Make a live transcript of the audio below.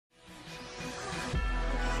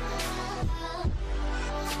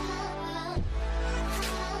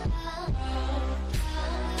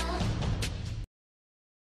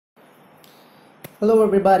Hello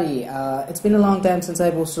everybody, it's been a long time since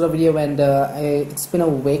I posted a video and it's been a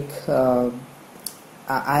week.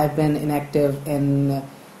 I've been inactive in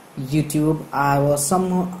YouTube. I was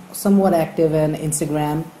somewhat active in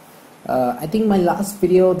Instagram. I think my last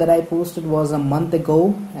video that I posted was a month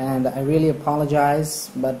ago and I really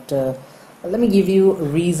apologize, but let me give you a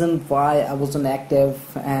reason why I wasn't active.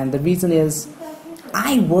 And the reason is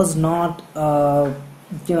I was not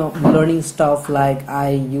learning stuff like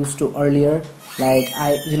I used to earlier. Like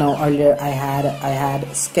earlier I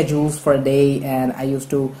had schedules for a day and I used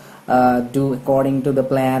to do according to the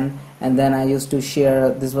plan, and then I used to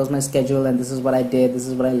share this was my schedule and this is what I did, this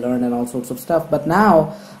is what I learned, and all sorts of stuff. But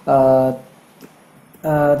now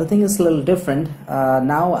the thing is a little different.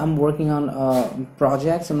 Now I'm working on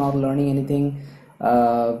projects. I'm not learning anything,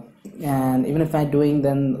 and even if I'm doing,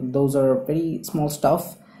 then those are very small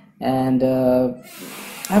stuff. And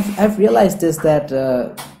I've realized this, that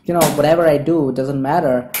whatever I do, it doesn't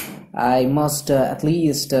matter. I must at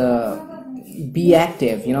least be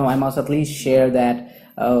active. I must at least share that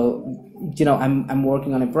I'm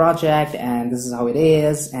working on a project and this is how it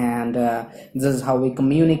is, and this is how we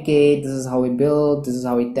communicate, this is how we build, this is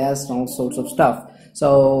how we test, all sorts of stuff.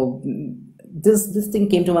 So this thing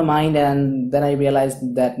came to my mind, and then I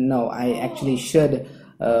realized that no, I actually should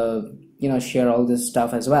share all this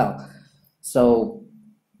stuff as well. So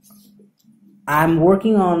I'm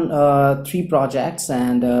working on 3 projects,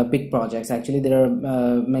 and big projects. Actually, there are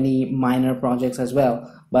many minor projects as well.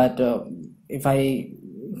 But if I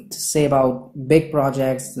say about big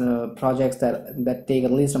projects, projects that take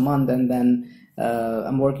at least a month, and then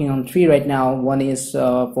I'm working on 3 right now. One is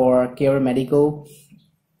for Care Medico.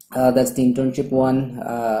 That's the internship one.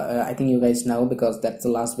 I think you guys know because that's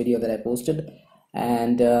the last video that I posted.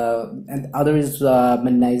 And the other is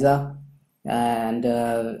Menaiza. And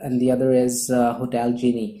the other is Hotel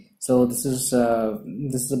Genie. So this is a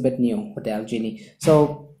bit new, Hotel Genie.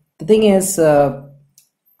 So the thing is,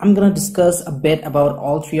 I'm gonna discuss a bit about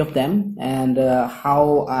all 3 of them, and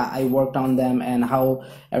how I worked on them, and how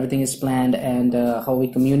everything is planned, and how we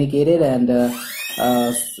communicated, and the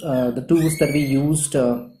tools that we used,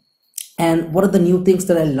 and what are the new things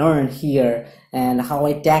that I learned here, and how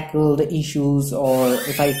I tackled issues, or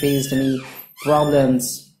if I faced any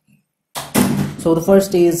problems. So the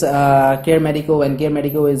first is Care Medico, and Care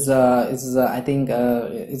Medico is I think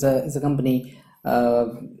is a company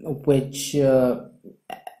which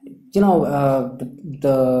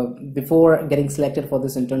before getting selected for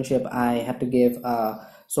this internship, I had to give a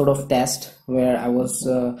sort of test where I was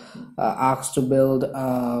asked to build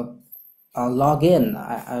a login,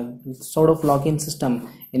 a sort of login system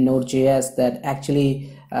in Node.js that actually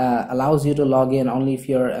allows you to log in only if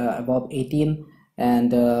you're above 18.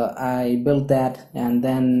 And I built that, and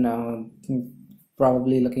then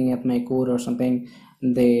probably looking at my code or something,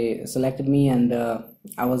 they selected me, and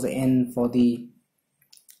I was in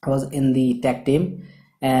the tech team.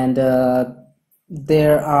 And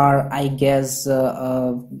there are, I guess,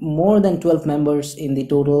 more than 12 members in the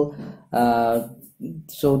total.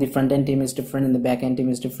 So the front end team is different and the back end team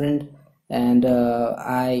is different, and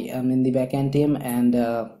I am in the back end team, and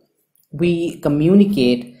we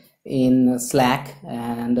communicate in Slack,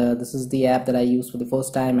 and this is the app that I used for the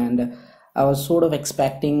first time. And I was sort of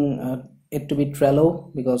expecting it to be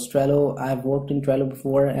Trello, because Trello, I've worked in Trello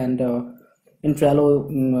before, and in Trello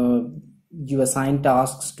you assign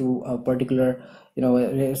tasks to a particular,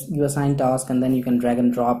 you assign tasks, and then you can drag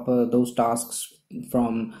and drop those tasks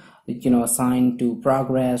from assigned to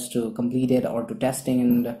progress to completed or to testing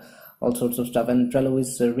and all sorts of stuff. And Trello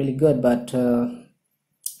is really good, but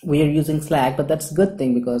we are using Slack, but that's a good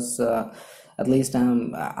thing, because at least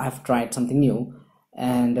I've tried something new.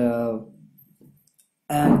 And our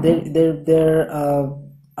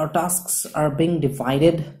tasks are being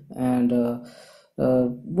divided. And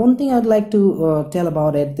one thing I'd like to tell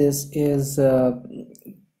about it, this is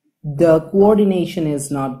the coordination is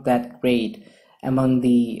not that great among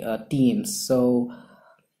the teams. So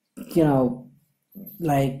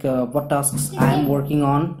what tasks I'm working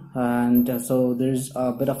on, and so there's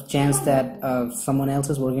a bit of chance that someone else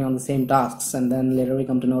is working on the same tasks, and then later we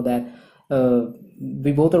come to know that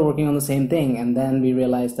we both are working on the same thing, and then we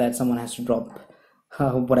realize that someone has to drop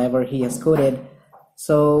whatever he has coded.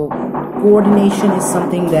 So coordination is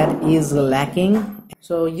something that is lacking.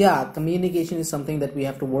 So yeah, communication is something that we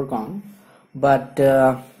have to work on, but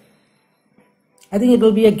I think it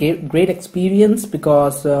will be a great experience,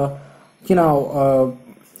 because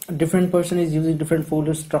different person is using different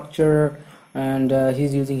folder structure, and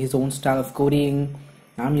he's using his own style of coding.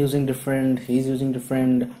 I'm using different, he's using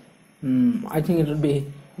different. I think it will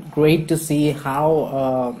be great to see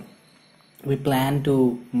how we plan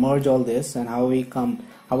to merge all this, and how we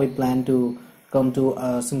plan to come to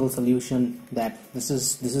a single solution, that this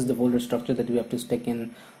is the folder structure that we have to stick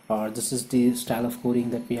in, or this is the style of coding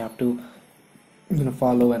that we have to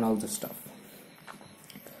follow, and all this stuff.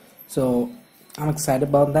 So I'm excited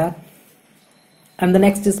about that. And the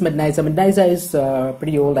next is Midnighter. Midnighter is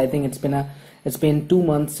pretty old. I think it's been 2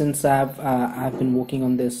 months since I've been working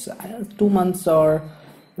on this. 2 months, or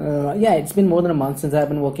yeah, it's been more than a month since I've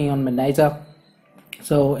been working on Midnighter.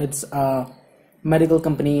 So it's a medical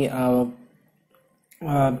company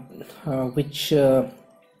which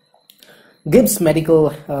gives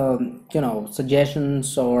medical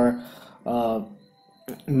suggestions, or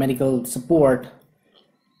medical support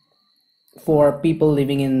for people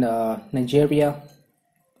living in Nigeria.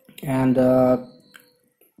 And as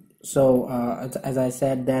I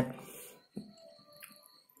said, that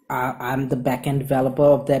I'm the backend developer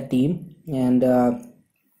of that team, and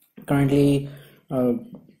currently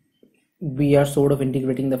we are sort of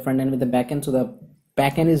integrating the front end with the backend. So the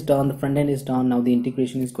backend is done, the front end is done, now the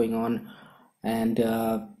integration is going on. And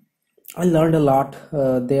I learned a lot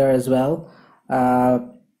there as well.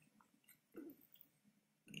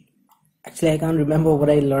 Actually, I can't remember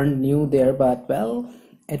what I learned new there, but well,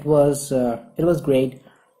 it was great.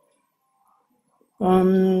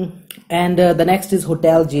 And the next is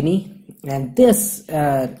Hotel Genie, and this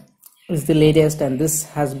is the latest, and this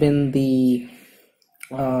has been the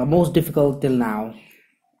most difficult till now.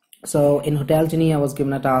 So in Hotel Genie, I was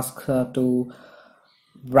given a task to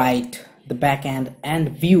write the backend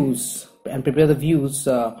and views, and prepare the views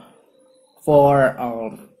for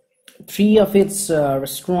 3 of its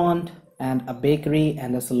restaurant, and a bakery,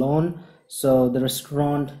 and a salon. So the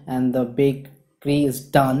restaurant and the bakery is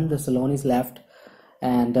done, the salon is left.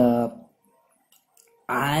 And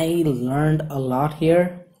I learned a lot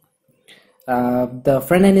here. The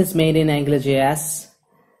front end is made in AngularJS,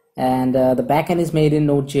 and the back end is made in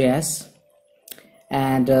Node.js.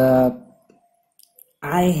 And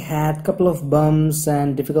I had a couple of bumps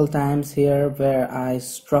and difficult times here where I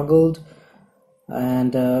struggled,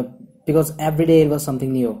 and because every day it was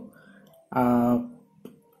something new. I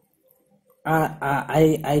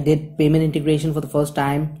did payment integration for the first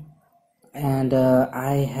time, and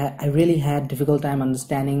I really had difficult time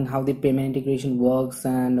understanding how the payment integration works,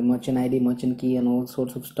 and the merchant ID, merchant key, and all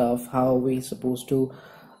sorts of stuff. How we supposed to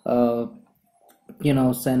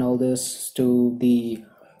send all this to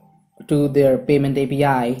their payment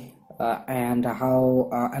API, and how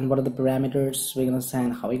and what are the parameters we're gonna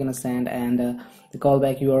send, how we're gonna send, and the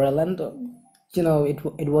callback URL. And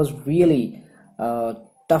it was really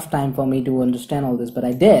tough time for me to understand all this, but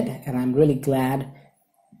I did, and I'm really glad,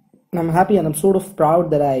 and I'm happy, and I'm sort of proud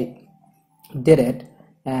that I did it.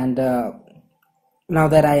 And now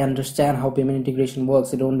that I understand how payment integration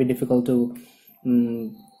works, it won't be difficult to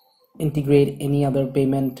integrate any other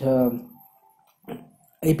payment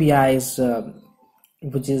APIs,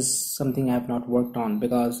 which is something I've not worked on,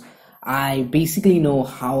 because I basically know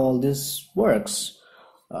how all this works.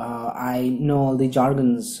 I know all the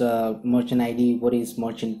jargons, merchant ID, what is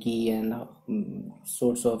merchant key, and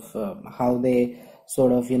sorts of how they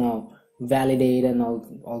sort of validate, and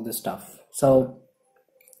all this stuff. So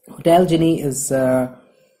Hotel Genie is still,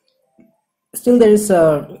 there is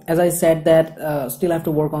as I said, that still have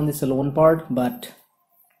to work on the salon part. But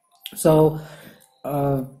so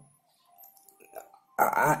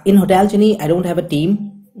in Hotel Genie, I don't have a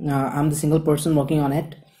team. I'm the single person working on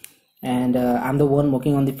it, and I'm the one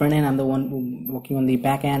working on the front end, I'm the one working on the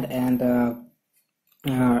back end. And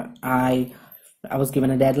I was given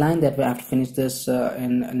a deadline that we have to finish this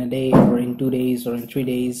in a day, or in 2 days, or in 3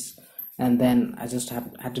 days, and then I just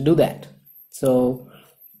had to do that. So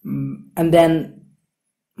and then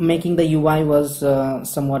making the UI was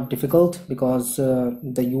somewhat difficult, because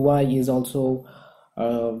the UI is also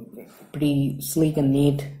pretty sleek and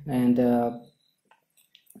neat, and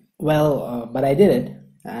but I did it,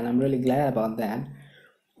 and I'm really glad about that.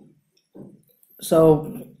 So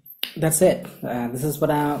that's it. This is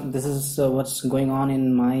what's going on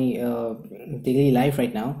in my daily life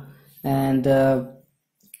right now. And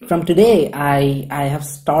from today, I have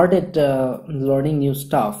started learning new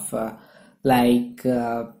stuff, like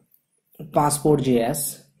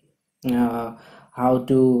Passport.js, how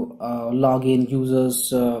to log in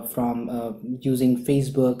users from using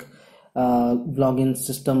Facebook login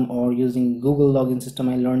system, or using Google login system.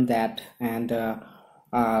 I learned that. And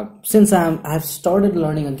since I've started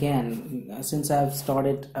learning again, since I've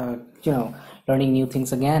started learning new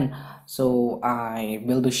things again, so I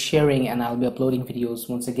will be sharing, and I'll be uploading videos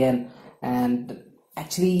once again. And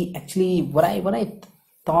actually what I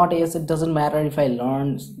thought is, it doesn't matter if I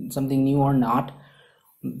learn something new or not.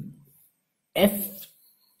 If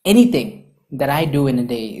anything that I do in a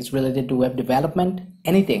day is related to web development,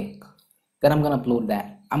 anything, then I'm gonna upload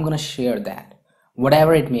that. I'm gonna share that,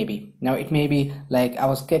 whatever it may be. Now it may be like I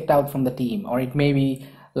was kicked out from the team, or it may be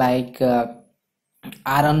like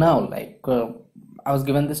I don't know, like I was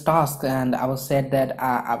given this task and I was said that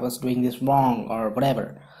I was doing this wrong or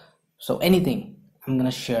whatever. So anything, I'm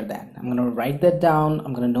gonna share that. I'm gonna write that down,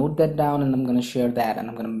 I'm gonna note that down, and I'm gonna share that, and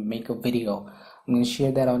I'm gonna make a video. I'm gonna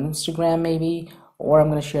share that on Instagram maybe, or I'm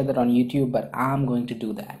gonna share that on YouTube, but I'm going to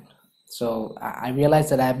do that. So I realized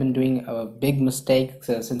that I've been doing a big mistake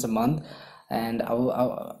since a month, and I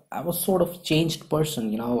was sort of changed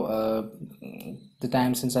person, the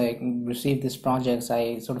time since I received these projects.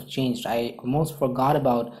 I sort of changed. I almost forgot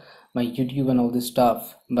about my YouTube and all this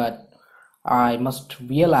stuff, but I must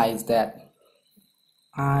realize that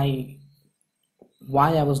why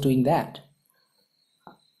I was doing that.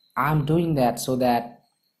 I'm doing that so that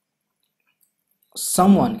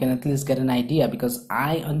someone can at least get an idea, because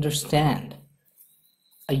I understand.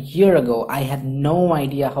 A year ago I had no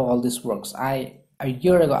idea how all this works. A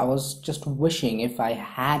year ago I was just wishing if I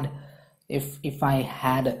had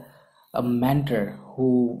a mentor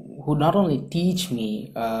who not only teach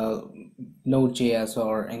me Node.js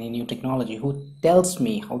or any new technology, who tells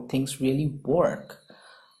me how things really work,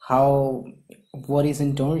 how what is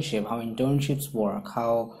internship, how internships work,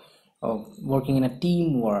 how working in a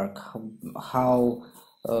team work, how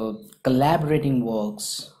collaborating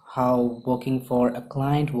works, how working for a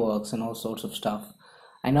client works, and all sorts of stuff.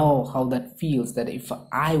 I know how that feels, that if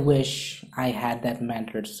I wish I had that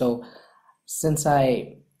mentor. So since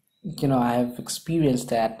I have experienced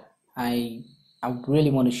that, I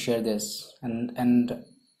really want to share this, and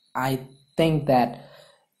I think that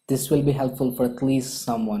this will be helpful for at least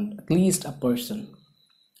someone, at least a person,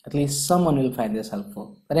 at least someone will find this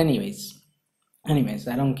helpful. But anyways,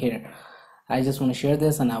 I don't care. I just want to share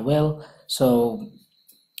this, and I will. So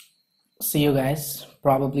see you guys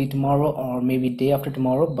probably tomorrow or maybe day after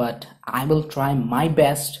tomorrow, but I will try my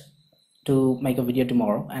best to make a video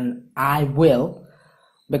tomorrow, and I will,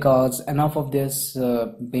 because enough of this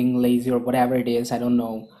being lazy or whatever it is. I don't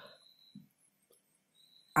know.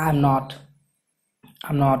 I'm not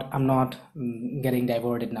getting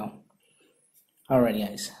diverted now. Alright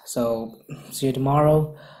guys, so see you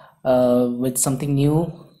tomorrow with something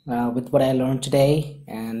new, with what I learned today,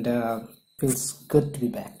 and feels good to be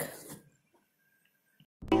back.